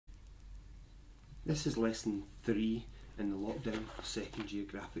This is lesson 3 in the lockdown for second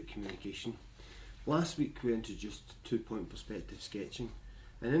geographic communication. Last week we introduced 2-point perspective sketching,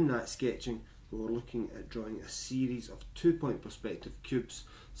 and in that sketching we were looking at drawing a series of 2-point perspective cubes,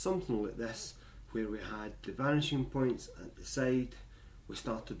 something like this, where we had the vanishing points at the side. We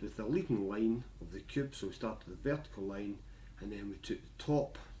started with the leading line of the cube, so we started with the vertical line, and then we took the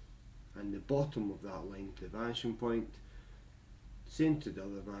top and the bottom of that line to the vanishing point, same to the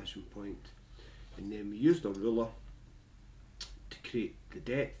other vanishing point, and then we used a ruler to create the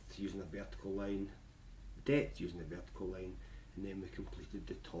depth using a vertical line, the depth using a vertical line, and then we completed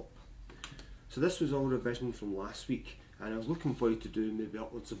the top. So this was all revision from last week, and I was looking for you to do maybe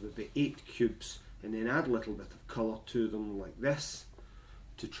upwards of about 8 cubes and then add a little bit of colour to them like this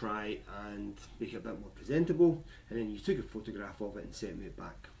to try and make it a bit more presentable, and then you took a photograph of it and sent me it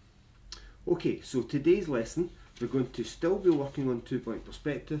back. Okay, so today's lesson we're going to still be working on 2-point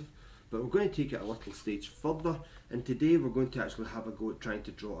perspective, but we're going to take it a little stage further, and today we're going to actually have a go at trying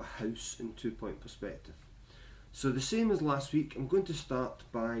to draw a house in 2-point perspective. So the same as last week, I'm going to start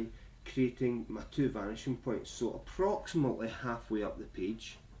by creating my 2 vanishing points, so approximately halfway up the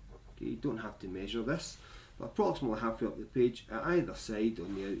page. Okay, you don't have to measure this, but approximately halfway up the page at either side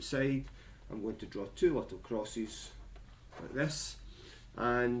on the outside, I'm going to draw 2 little crosses like this,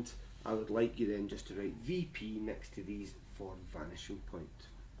 and I would like you then just to write VP next to these for vanishing point.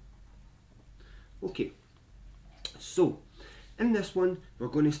 Okay, so in this one we're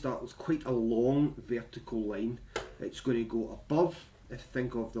going to start with quite a long vertical line. It's going to go above, if you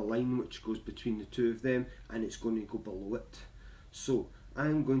think of the line which goes between the two of them, and it's going to go below it. So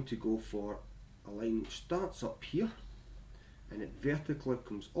I'm going to go for a line which starts up here and it vertically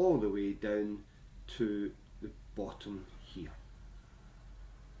comes all the way down to the bottom here.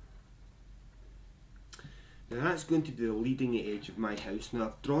 Now that's going to be the leading edge of my house. Now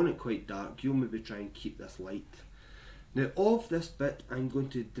I've drawn it quite dark, you'll maybe try and keep this light. Now of this bit I'm going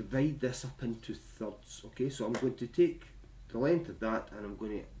to divide this up into thirds, okay, so I'm going to take the length of that and I'm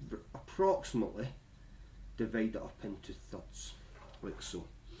going to approximately divide it up into thirds, like so.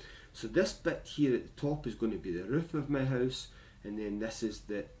 So this bit here at the top is going to be the roof of my house, and then this is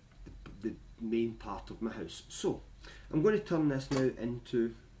the main part of my house. So I'm going to turn this now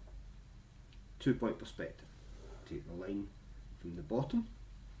into 2-point perspective. Take the line from the bottom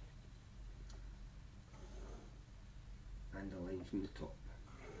and a line from the top.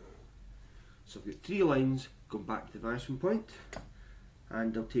 So I've got 3 lines going back to the vanishing point,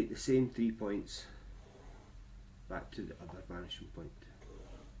 and I'll take the same 3 points back to the other vanishing point.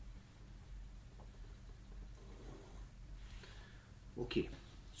 Okay,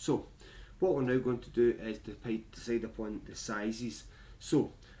 so what we're now going to do is decide upon the sizes.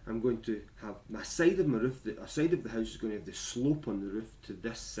 So I'm going to have my side of my roof, a side of the house is going to have the slope on the roof to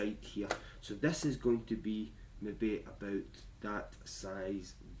this side here. So this is going to be maybe about that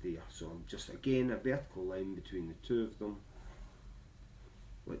size there. So I'm just again a vertical line between the two of them,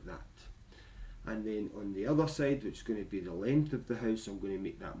 like that. And then on the other side, which is going to be the length of the house, I'm going to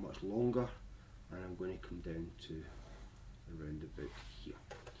make that much longer, and I'm going to come down to around about here.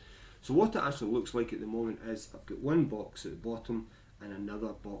 So what it actually looks like at the moment is I've got one box at the bottom and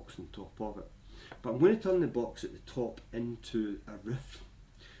another box on top of it. But I'm going to turn the box at the top into a roof.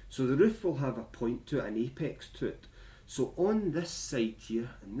 So the roof will have a point to it, an apex to it. So on this side here,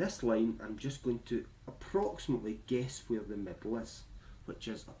 in this line, I'm just going to approximately guess where the middle is, which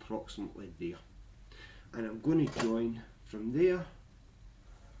is approximately there. And I'm going to join from there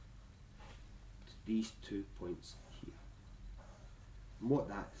to these 2 points here. And what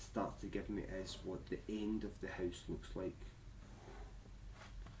that starts to give me is what the end of the house looks like.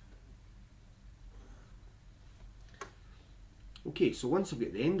 Okay, so once I've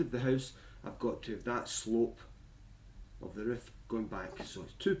got the end of the house, I've got to have that slope of the roof going back. So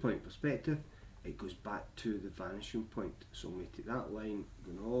it's 2-point perspective, it goes back to the vanishing point. So I'm going to take that line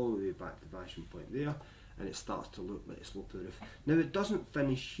going all the way back to the vanishing point there, and it starts to look like the slope of the roof. Now it doesn't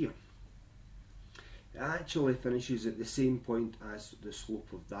finish here. It actually finishes at the same point as the slope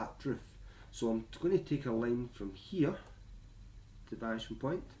of that roof. So I'm going to take a line from here to the vanishing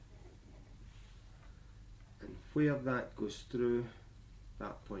point, and where that goes through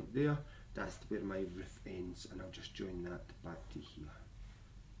that point there, that's where my roof ends, and I'll just join that back to here.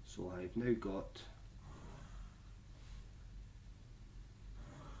 So I've now got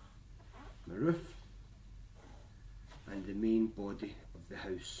my roof and the main body of the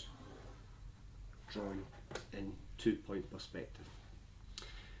house drawn in 2-point perspective.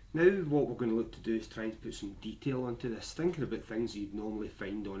 Now what we're going to look to do is try and put some detail onto this, thinking about things you'd normally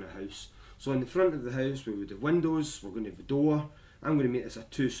find on a house. So on the front of the house we would have windows, we're going to have a door, I'm going to make this a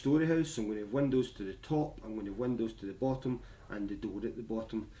 2-storey house, so I'm going to have windows to the top, I'm going to have windows to the bottom and the door at the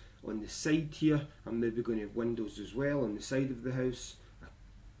bottom. On the side here, I'm maybe going to have windows as well on the side of the house,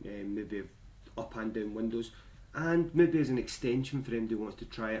 maybe have up and down windows, and maybe as an extension for anybody who wants to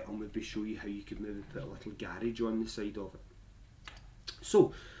try it, I'll maybe show you how you could maybe put a little garage on the side of it.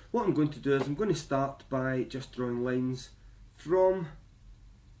 So what I'm going to do is I'm going to start by just drawing lines from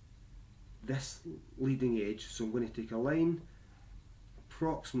this leading edge. So I'm going to take a line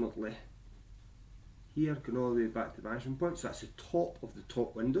approximately here, going all the way back to the vanishing point, so that's the top of the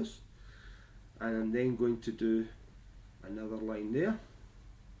top windows, and I'm then going to do another line there,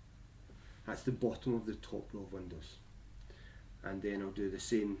 that's the bottom of the top row of windows, and then I'll do the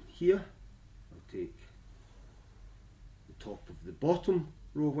same here. I'll take the top of the bottom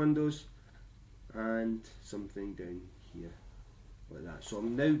row of windows and something down here like that. So I've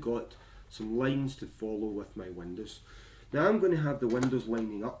now got some lines to follow with my windows. Now I'm going to have the windows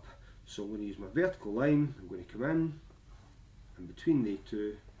lining up, so I'm going to use my vertical line, I'm going to come in, and between the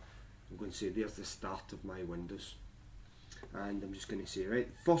two I'm going to say there's the start of my windows, and I'm just going to say, right,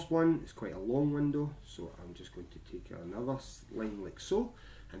 the first one is quite a long window, so I'm just going to take another line like so,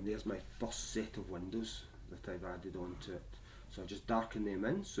 and there's my first set of windows that I've added onto it. So I'll just darken them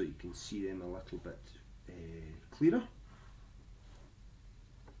in so you can see them a little bit clearer.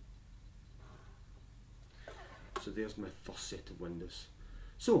 So there's my first set of windows.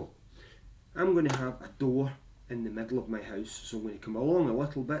 So I'm going to have a door in the middle of my house, so I'm going to come along a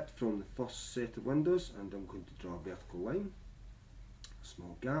little bit from the first set of windows, and I'm going to draw a vertical line, a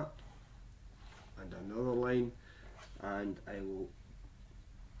small gap, and another line, and I will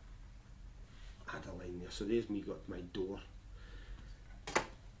add a line there. So there's me got my door.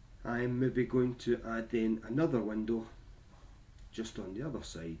 I'm maybe going to add then another window just on the other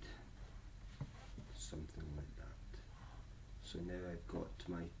side, something like that. So now I've got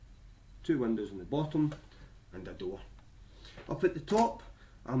my 2 windows on the bottom and a door. Up at the top,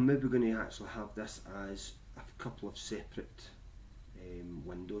 I'm maybe going to actually have this as a couple of separate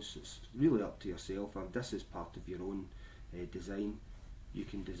windows. It's really up to yourself, and this is part of your own design. You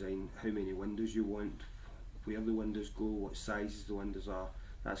can design how many windows you want, where the windows go, what sizes the windows are.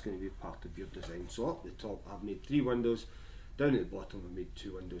 That's going to be part of your design. So up the top I've made 3 windows, down at the bottom I've made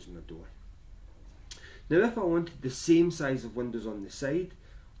 2 windows and a door. Now if I wanted the same size of windows on the side,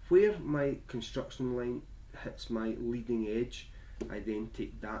 where my construction line hits my leading edge, I then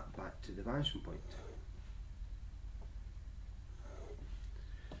take that back to the vanishing point.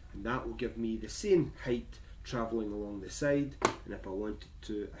 And that will give me the same height travelling along the side, and if I wanted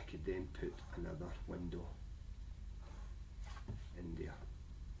to I could then put another window in there.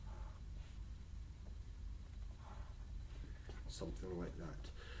 Something like that.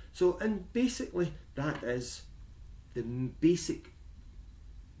 So, and basically that is the basic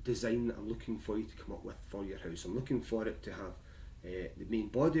design that I'm looking for you to come up with for your house. I'm looking for it to have the main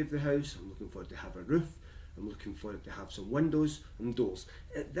body of the house, I'm looking for it to have a roof, I'm looking for it to have some windows and doors.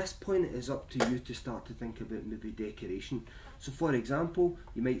 At this point it is up to you to start to think about maybe decoration. So for example,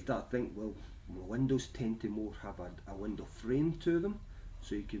 you might start to think, well, my windows tend to more have a window frame to them,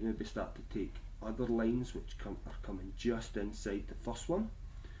 so you could maybe start to take other lines which are coming just inside the first one.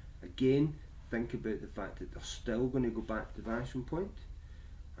 Again, think about the fact that they're still going to go back to the vanishing point,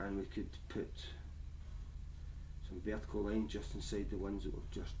 and we could put some vertical lines just inside the ones that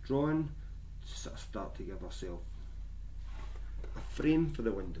we've just drawn to sort of start to give ourselves a frame for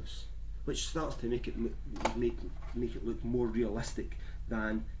the windows, which starts to make it look more realistic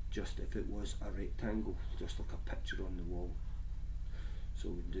than just if it was a rectangle, just like a picture on the wall. So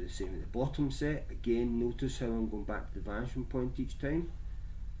we can do the same at the bottom set. Again, notice how I'm going back to the vanishing point each time.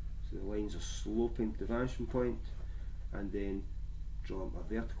 So the lines are sloping to the vanishing point, and then draw my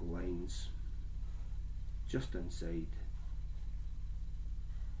vertical lines just inside,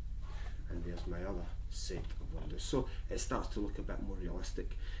 and there's my other set of windows. So it starts to look a bit more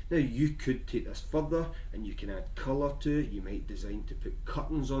realistic. Now you could take this further and you can add colour to it. You might design to put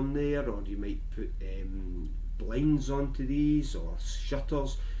curtains on there, or you might put blinds onto these, or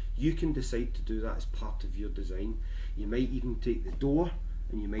shutters. You can decide to do that as part of your design. You might even take the door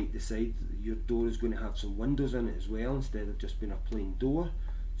and you might decide that your door is going to have some windows in it as well, instead of just being a plain door.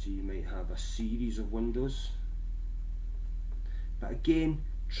 So you might have a series of windows. But again,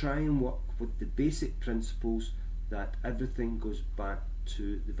 try and work with the basic principles that everything goes back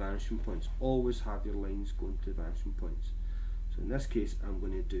to the vanishing points. Always have your lines going to the vanishing points. So in this case I'm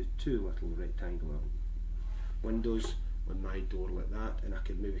going to do 2 little rectangular windows on my door like that, and I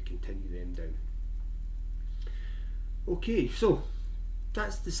could maybe continue them down. Okay, so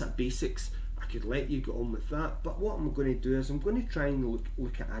that's the sort of basics. I could let you get on with that, but what I'm going to do is I'm going to try and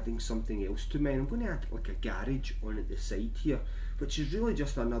look at adding something else to mine. I'm going to add like a garage on at the side here, which is really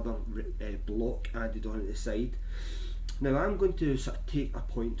just another block added on at the side. Now I'm going to sort of take a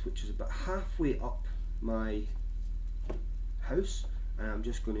point which is about halfway up my house, and I'm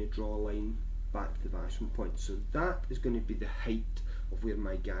just going to draw a line back to the vanishing point. So that is going to be the height of where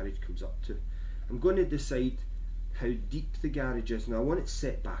my garage comes up to. I'm going to decide how deep the garage is. Now I want it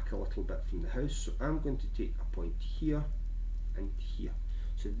set back a little bit from the house, so I'm going to take a point here and here.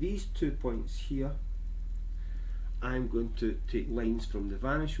 So these 2 points here, I'm going to take lines from the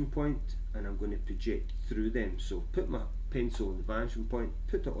vanishing point and I'm going to project through them. So put my pencil on the vanishing point,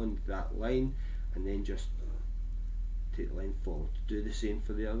 put it on that line, and then just take the line forward. Do the same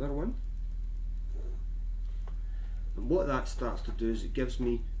for the other one. And what that starts to do is it gives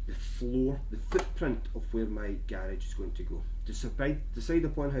me the floor, the footprint of where my garage is going to go. Decide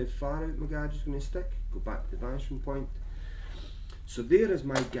upon how far out my garage is going to stick, go back to the vanishing point. So there is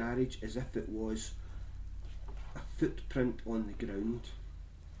my garage as if it was a footprint on the ground.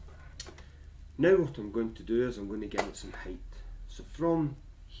 Now what I'm going to do is I'm going to give it some height. So from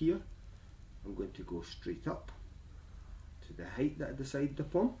here I'm going to go straight up to the height that I decided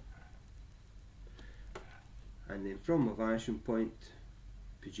upon, and then from my vanishing point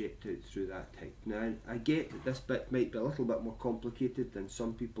project out through that height. Now I get that this bit might be a little bit more complicated than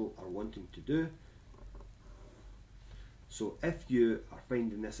some people are wanting to do, so if you are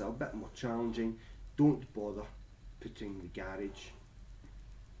finding this a bit more challenging, don't bother putting the garage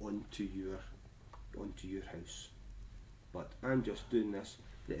onto your house. But I'm just doing this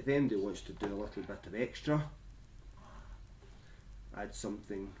that if anybody wants to do a little bit of extra, add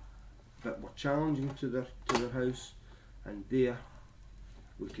something a bit more challenging to their house, and there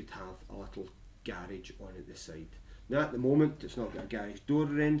we could have a little garage on at the side. Now at the moment it's not got a garage door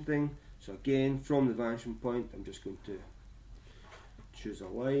or anything, so again from the vanishing point I'm just going to choose a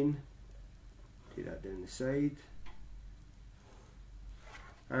line, take that down the side,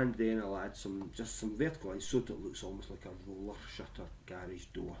 and then I'll add just some vertical lines so that it looks almost like a roller shutter garage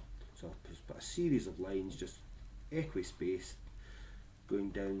door. So I'll just put a series of lines just equi-spaced going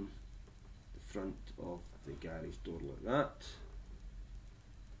down the front of the garage door like that.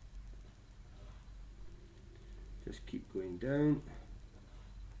 Just keep going down,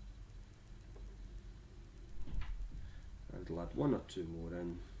 and I'll add one or two more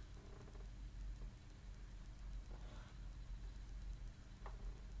in.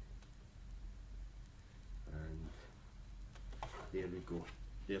 And there we go.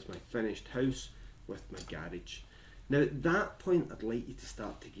 There's my finished house with my garage. Now at that point I'd like you to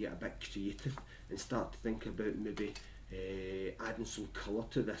start to get a bit creative and start to think about maybe adding some colour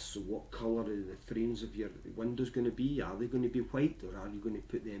to this. So what colour are the frames of your windows going to be? Are they going to be white, or are you going to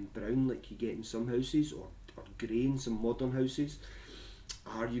put them brown like you get in some houses, or grey in some modern houses?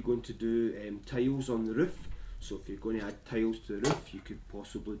 Are you going to do tiles on the roof? So if you're going to add tiles to the roof, you could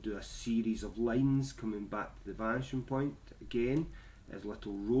possibly do a series of lines coming back to the vanishing point again as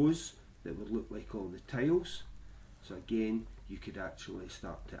little rows that would look like all the tiles. So again, you could actually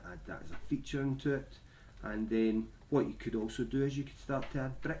start to add that as a feature into it. And then what you could also do is you could start to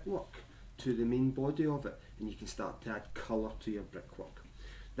add brickwork to the main body of it, and you can start to add colour to your brickwork.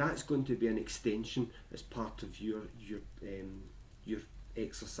 That's going to be an extension as part of your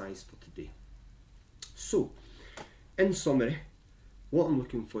exercise for today. So, in summary, what I'm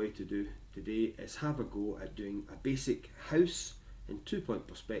looking for you to do today is have a go at doing a basic house in 2-point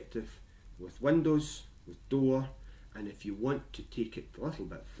perspective with windows, with door, and if you want to take it a little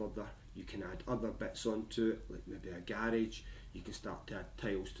bit further, you can add other bits onto it, like maybe a garage. You can start to add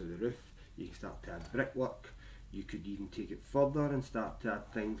tiles to the roof, you can start to add brickwork. You could even take it further and start to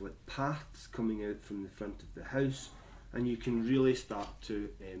add things like paths coming out from the front of the house, and you can really start to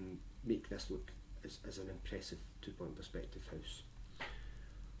make this look as an impressive 2-point perspective house.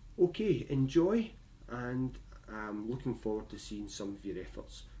 Okay, enjoy, and I'm looking forward to seeing some of your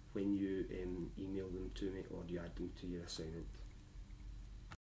efforts when you email them to me or you add them to your assignment.